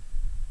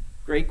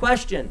 Great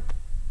question.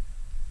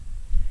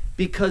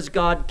 Because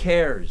God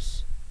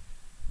cares.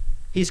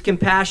 He's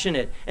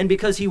compassionate, and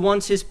because He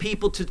wants His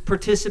people to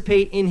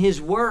participate in His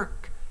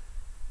work.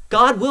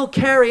 God will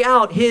carry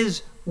out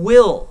His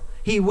will.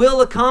 He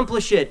will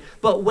accomplish it.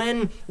 But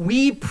when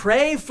we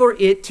pray for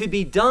it to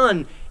be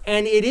done,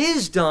 and it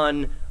is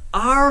done,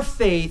 our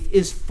faith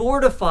is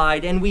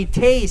fortified and we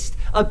taste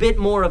a bit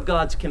more of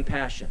God's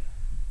compassion.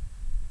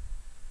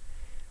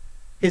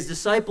 His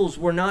disciples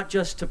were not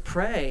just to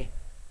pray,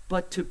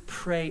 but to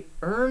pray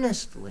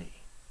earnestly,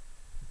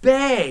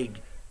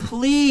 beg,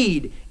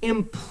 plead,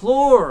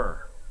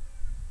 implore.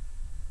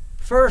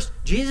 First,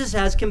 Jesus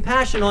has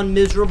compassion on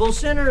miserable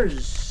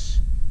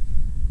sinners,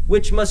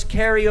 which must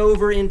carry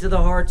over into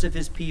the hearts of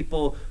His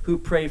people who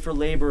pray for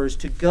laborers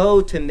to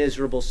go to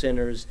miserable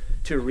sinners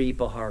to reap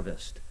a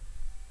harvest.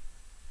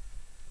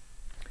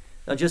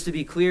 Now, just to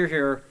be clear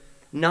here,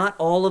 not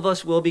all of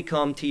us will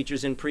become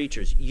teachers and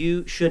preachers.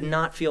 You should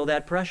not feel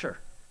that pressure.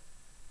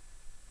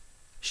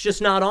 It's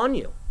just not on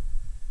you.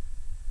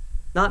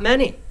 Not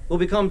many will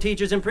become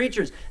teachers and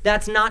preachers.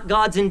 That's not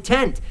God's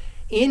intent.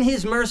 In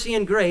His mercy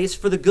and grace,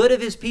 for the good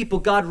of His people,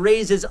 God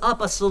raises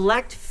up a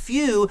select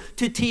few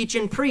to teach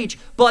and preach.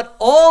 But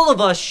all of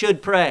us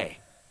should pray,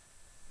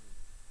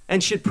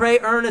 and should pray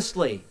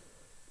earnestly.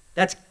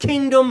 That's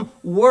kingdom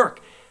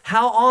work.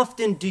 How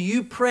often do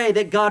you pray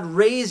that God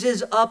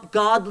raises up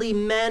godly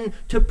men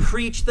to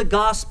preach the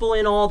gospel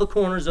in all the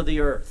corners of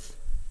the earth?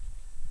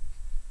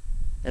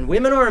 And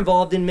women are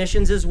involved in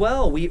missions as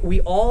well.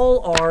 We all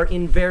are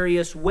in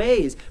various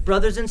ways.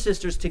 Brothers and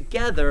sisters,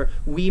 together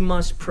we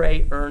must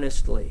pray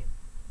earnestly.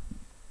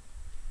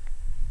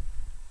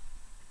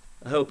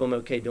 I hope I'm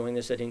okay doing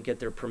this. I didn't get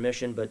their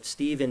permission, but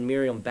Steve and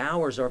Miriam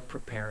Bowers are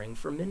preparing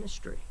for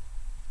ministry.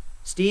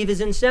 Steve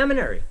is in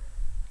seminary.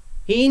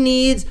 He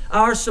needs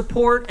our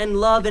support and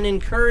love and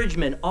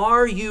encouragement.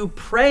 Are you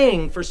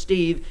praying for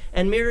Steve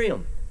and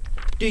Miriam?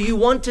 Do you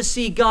want to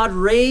see God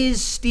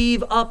raise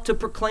Steve up to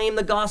proclaim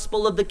the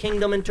gospel of the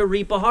kingdom and to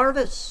reap a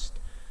harvest?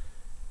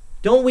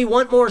 Don't we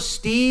want more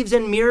Steves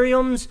and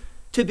Miriams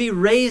to be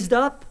raised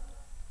up?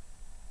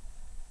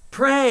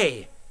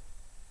 Pray.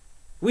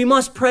 We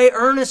must pray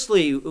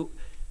earnestly.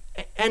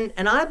 And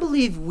I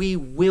believe we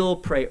will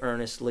pray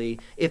earnestly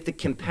if the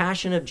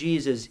compassion of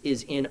Jesus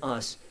is in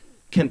us,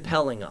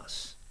 compelling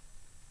us.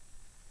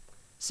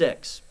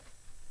 6,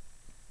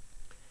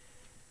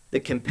 the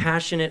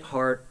compassionate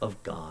heart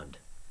of God.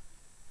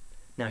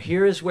 Now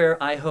here is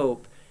where I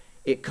hope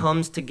it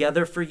comes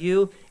together for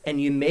you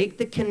and you make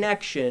the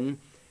connection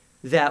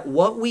that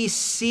what we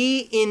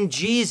see in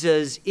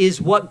Jesus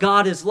is what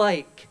God is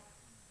like.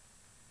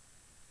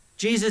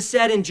 Jesus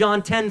said in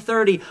John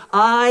 10:30,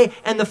 I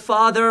and the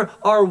Father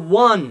are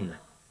one.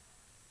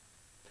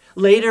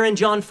 Later in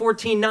John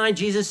 14:9,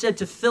 Jesus said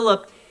to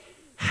Philip,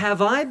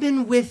 have I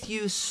been with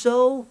you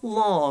so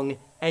long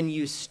and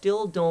you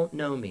still don't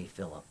know me,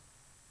 Philip?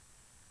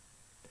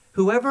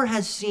 Whoever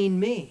has seen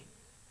me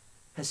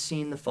has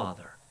seen the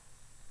Father.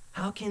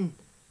 How can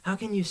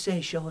you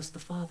say, show us the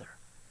Father?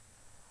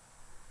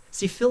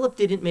 See, Philip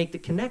didn't make the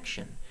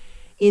connection.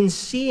 In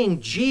seeing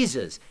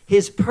Jesus,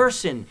 His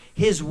person,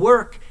 His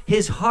work,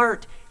 His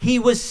heart, he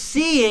was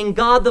seeing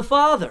God the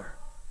Father.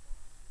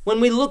 When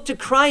we look to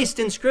Christ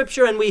in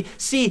Scripture and we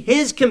see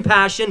His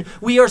compassion,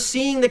 we are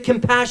seeing the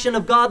compassion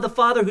of God the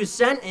Father who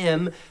sent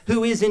Him,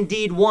 who is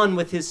indeed one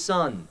with His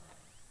Son.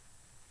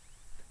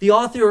 The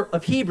author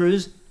of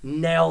Hebrews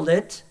nailed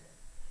it.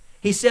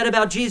 He said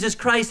about Jesus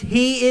Christ,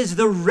 He is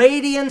the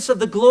radiance of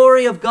the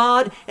glory of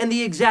God and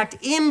the exact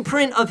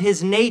imprint of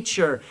His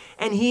nature,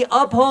 and He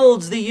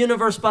upholds the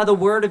universe by the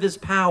word of His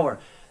power.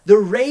 The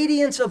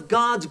radiance of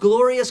God's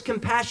glorious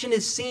compassion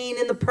is seen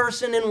in the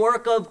person and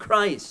work of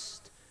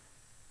Christ.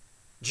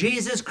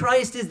 Jesus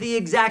Christ is the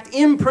exact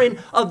imprint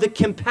of the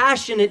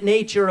compassionate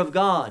nature of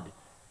God.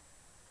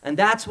 And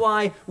that's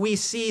why we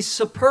see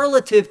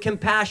superlative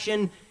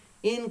compassion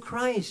in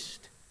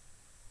Christ.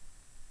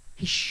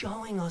 He's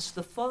showing us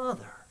the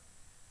Father.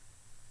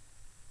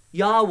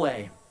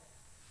 Yahweh,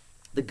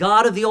 the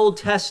God of the Old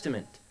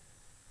Testament,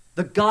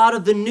 the God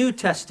of the New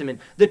Testament,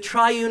 the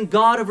triune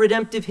God of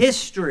redemptive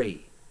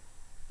history,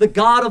 The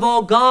God of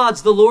all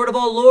gods, the Lord of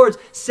all lords,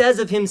 says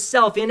of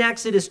himself in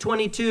Exodus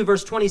 22,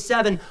 verse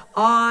 27,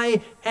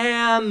 I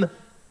am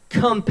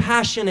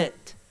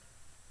compassionate.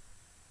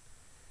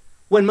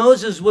 When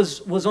Moses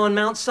was on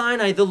Mount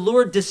Sinai, the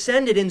Lord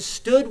descended and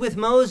stood with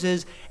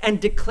Moses and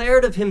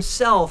declared of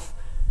himself,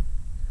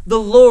 the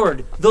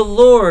Lord,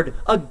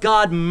 a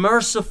God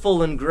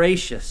merciful and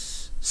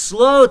gracious,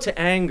 slow to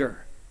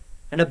anger,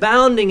 and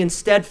abounding in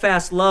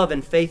steadfast love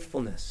and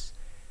faithfulness,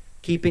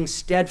 keeping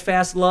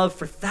steadfast love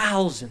for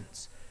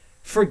thousands,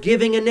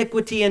 forgiving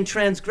iniquity and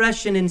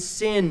transgression and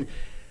sin,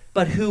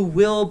 but who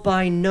will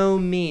by no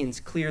means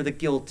clear the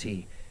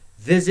guilty,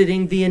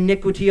 visiting the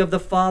iniquity of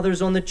the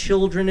fathers on the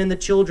children and the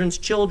children's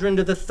children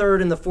to the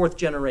third and the fourth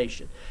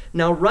generation.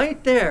 Now,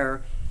 right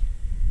there,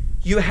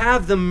 you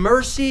have the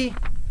mercy,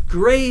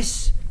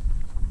 grace,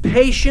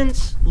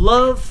 patience,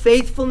 love,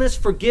 faithfulness,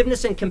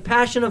 forgiveness, and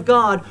compassion of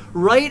God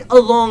right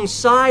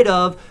alongside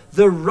of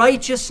the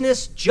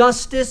righteousness,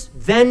 justice,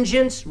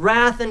 vengeance,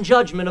 wrath, and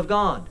judgment of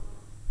God.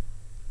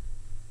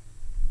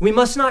 We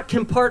must not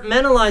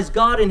compartmentalize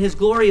God in his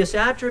glorious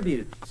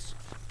attributes.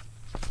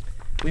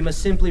 We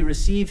must simply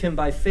receive him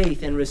by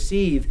faith and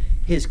receive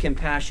his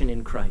compassion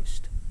in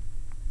Christ.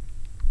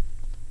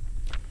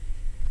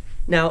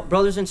 Now,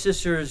 brothers and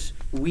sisters,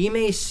 we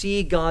may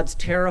see God's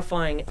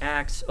terrifying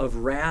acts of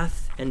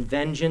wrath and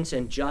vengeance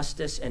and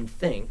justice and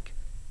think,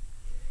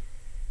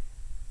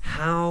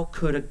 how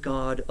could a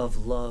God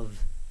of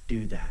love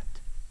do that?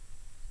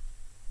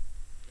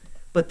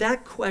 But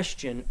that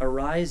question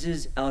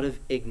arises out of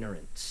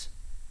ignorance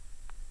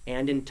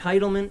and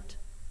entitlement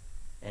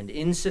and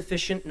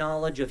insufficient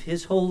knowledge of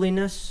his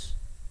holiness,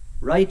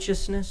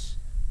 righteousness,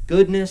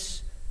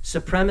 goodness,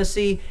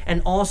 supremacy,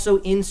 and also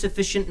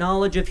insufficient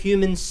knowledge of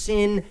human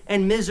sin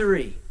and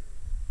misery.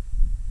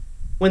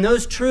 When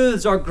those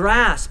truths are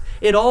grasped,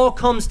 it all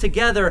comes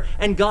together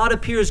and God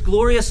appears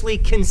gloriously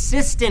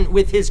consistent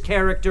with his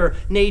character,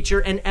 nature,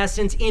 and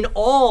essence in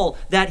all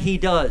that he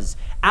does.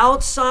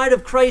 Outside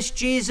of Christ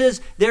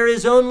Jesus, there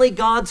is only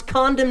God's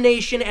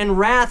condemnation and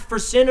wrath for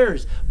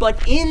sinners.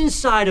 But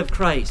inside of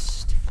Christ,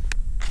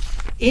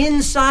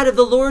 inside of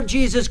the Lord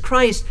Jesus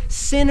Christ,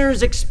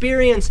 sinners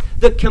experience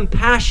the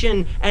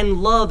compassion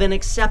and love and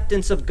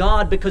acceptance of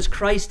God because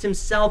Christ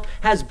himself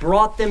has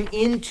brought them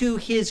into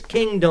his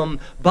kingdom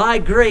by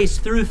grace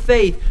through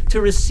faith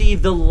to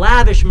receive the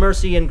lavish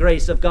mercy and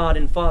grace of God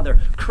and Father.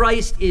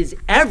 Christ is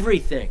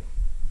everything.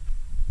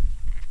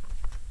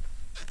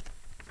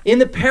 In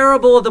the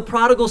parable of the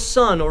prodigal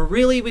son, or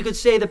really we could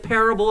say the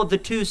parable of the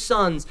two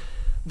sons,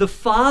 the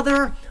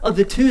father of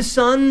the two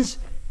sons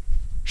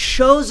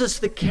shows us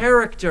the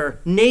character,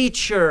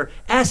 nature,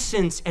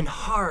 essence, and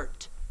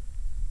heart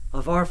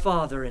of our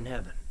Father in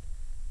heaven.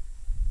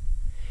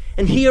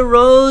 And he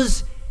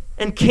arose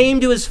and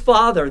came to his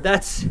father.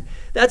 That's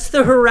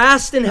the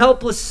harassed and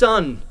helpless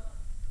son.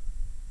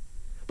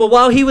 But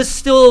while he was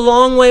still a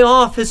long way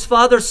off, his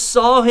father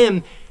saw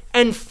him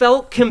and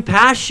felt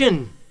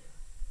compassion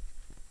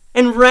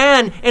and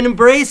ran and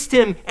embraced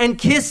him and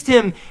kissed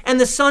him. And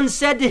the son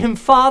said to him,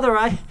 Father,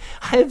 I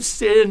have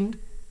sinned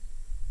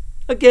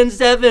against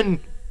heaven,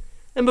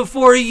 and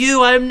before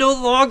you I am no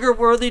longer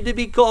worthy to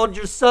be called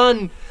your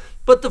son.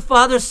 But the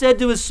father said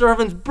to his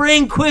servants,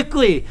 bring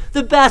quickly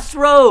the best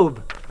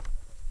robe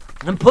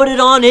and put it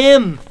on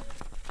him,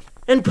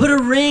 and put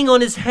a ring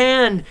on his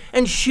hand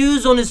and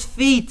shoes on his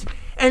feet,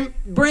 and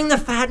bring the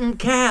fattened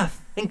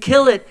calf and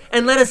kill it,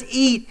 and let us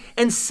eat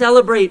and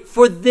celebrate.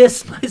 For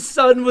this my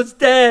son was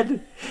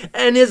dead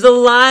and is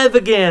alive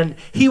again.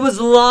 He was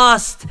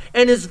lost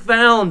and is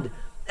found.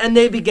 And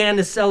they began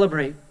to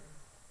celebrate.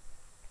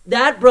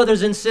 That,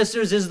 brothers and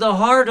sisters, is the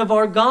heart of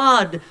our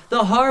God,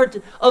 the heart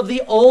of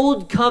the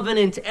old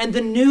covenant and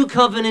the new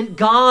covenant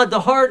God,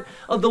 the heart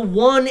of the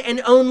one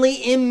and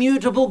only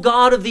immutable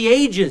God of the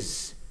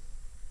ages.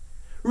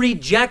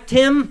 Reject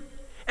him,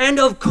 and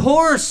of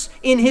course,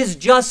 in his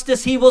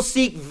justice, he will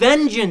seek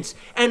vengeance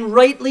and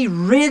rightly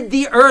rid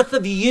the earth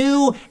of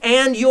you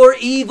and your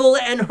evil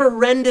and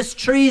horrendous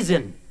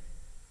treason.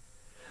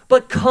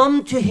 But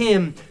come to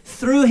him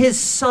through his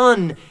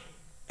Son,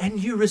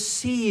 and you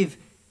receive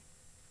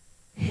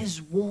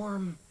his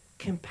warm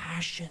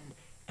compassion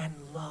and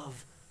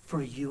love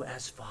for you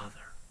as Father.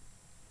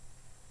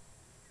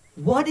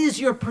 What is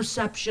your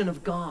perception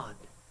of God?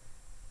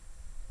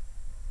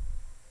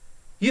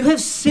 You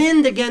have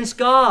sinned against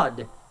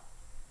God.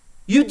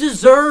 You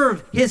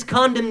deserve his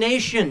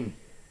condemnation.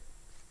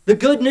 The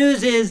good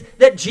news is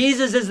that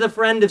Jesus is the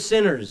friend of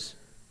sinners.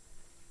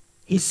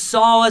 He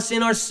saw us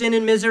in our sin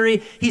and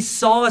misery. He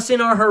saw us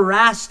in our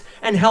harassed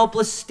and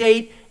helpless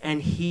state,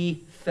 and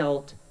he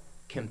felt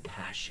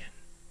compassion.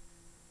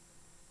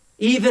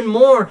 Even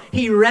more,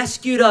 he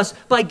rescued us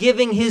by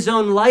giving his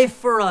own life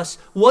for us.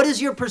 What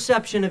is your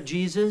perception of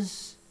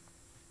Jesus?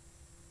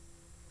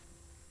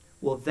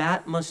 Well,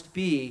 that must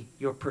be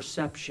your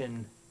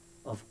perception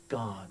of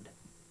God.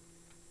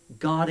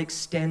 God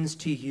extends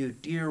to you,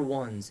 dear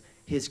ones,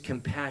 his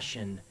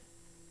compassion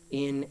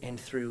in and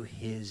through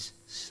his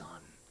Son.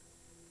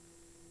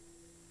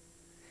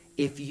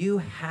 If you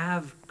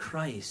have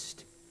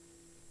Christ,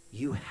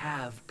 you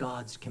have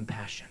God's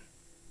compassion.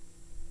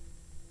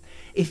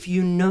 If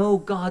you know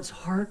God's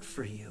heart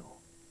for you,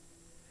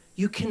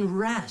 you can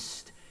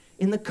rest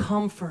in the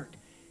comfort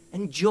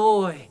and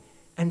joy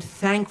and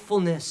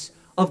thankfulness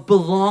of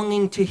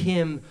belonging to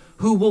Him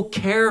who will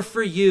care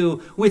for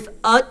you with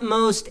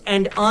utmost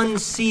and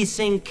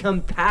unceasing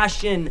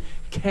compassion,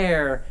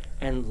 care,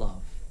 and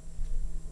love.